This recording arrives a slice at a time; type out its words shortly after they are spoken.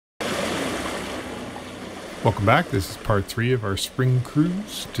Welcome back. This is part 3 of our spring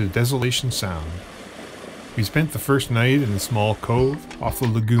cruise to Desolation Sound. We spent the first night in a small cove off the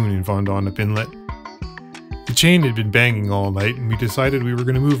lagoon in Donop Inlet. The chain had been banging all night and we decided we were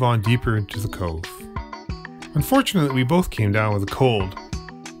going to move on deeper into the cove. Unfortunately, we both came down with a cold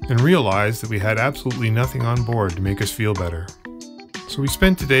and realized that we had absolutely nothing on board to make us feel better. So we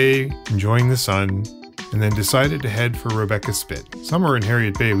spent today enjoying the sun and then decided to head for Rebecca's Spit. Somewhere in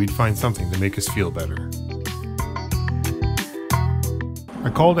Harriet Bay we'd find something to make us feel better. I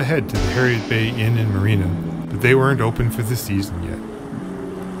called ahead to the Harriet Bay Inn and Marina, but they weren't open for the season yet.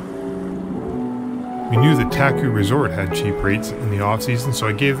 We knew that Taku Resort had cheap rates in the off-season, so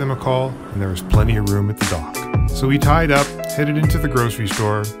I gave them a call, and there was plenty of room at the dock. So we tied up, headed into the grocery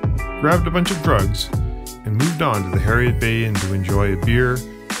store, grabbed a bunch of drugs, and moved on to the Harriet Bay Inn to enjoy a beer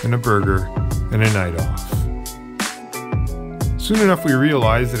and a burger and a night off. Soon enough we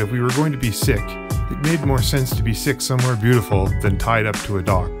realized that if we were going to be sick, it made more sense to be sick somewhere beautiful than tied up to a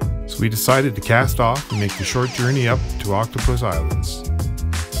dock, so we decided to cast off and make the short journey up to Octopus Islands.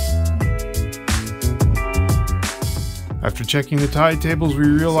 After checking the tide tables, we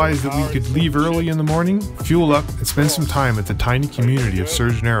realized that we could leave early in the morning, fuel up, and spend some time at the tiny community of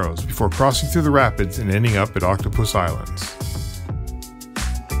Surge Narrows before crossing through the rapids and ending up at Octopus Islands.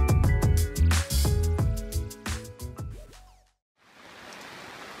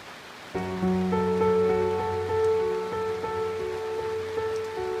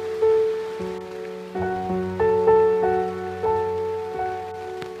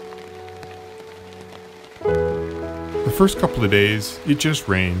 The first couple of days, it just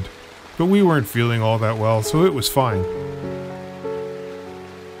rained, but we weren't feeling all that well, so it was fine.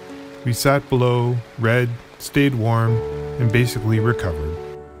 We sat below, read, stayed warm, and basically recovered.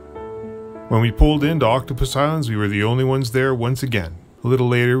 When we pulled into Octopus Islands, we were the only ones there once again. A little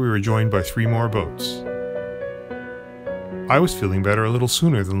later, we were joined by 3 more boats. I was feeling better a little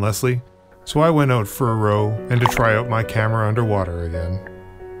sooner than Leslie, so I went out for a row and to try out my camera underwater again.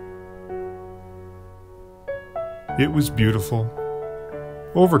 It was beautiful.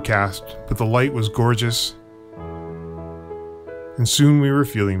 Overcast, but the light was gorgeous. And soon we were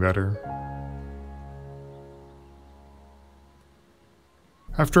feeling better.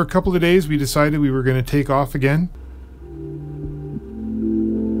 After a couple of days, we decided we were going to take off again.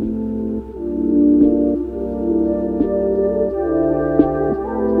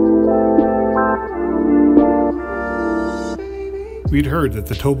 We'd heard that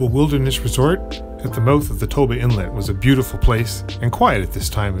the Toba Wilderness Resort at the mouth of the Toba Inlet was a beautiful place and quiet at this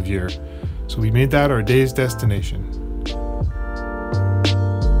time of year, so we made that our day's destination.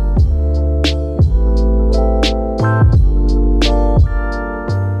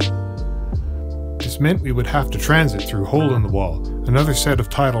 This meant we would have to transit through Hole in the Wall, another set of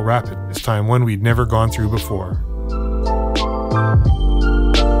tidal rapid, this time one we'd never gone through before.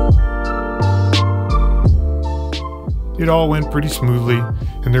 It all went pretty smoothly,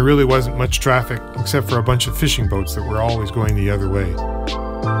 and there really wasn't much traffic except for a bunch of fishing boats that were always going the other way.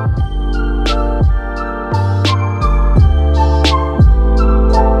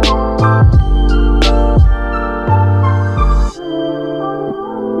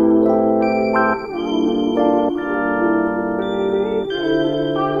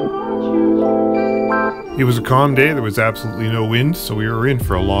 It was a calm day, there was absolutely no wind, so we were in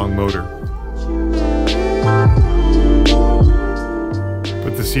for a long motor.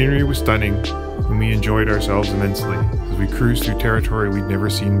 The scenery was stunning, and we enjoyed ourselves immensely as we cruised through territory we'd never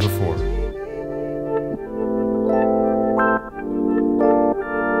seen before.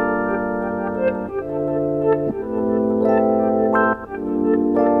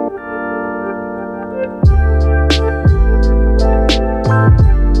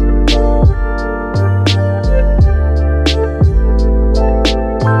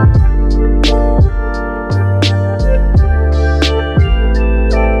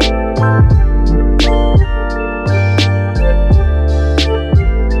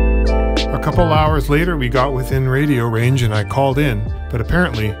 Hours later, we got within radio range and I called in, but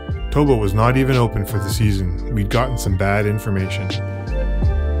apparently Toba was not even open for the season. We'd gotten some bad information.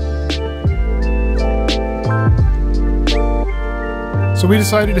 So we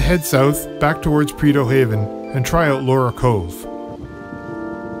decided to head south, back towards Prito Haven, and try out Laura Cove.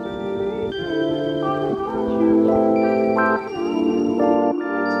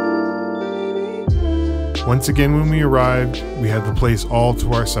 Once again when we arrived, we had the place all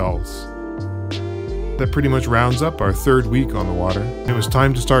to ourselves. That pretty much rounds up our 3rd week on the water. It was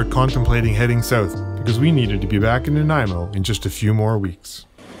time to start contemplating heading south because we needed to be back in Nanaimo in just a few more weeks.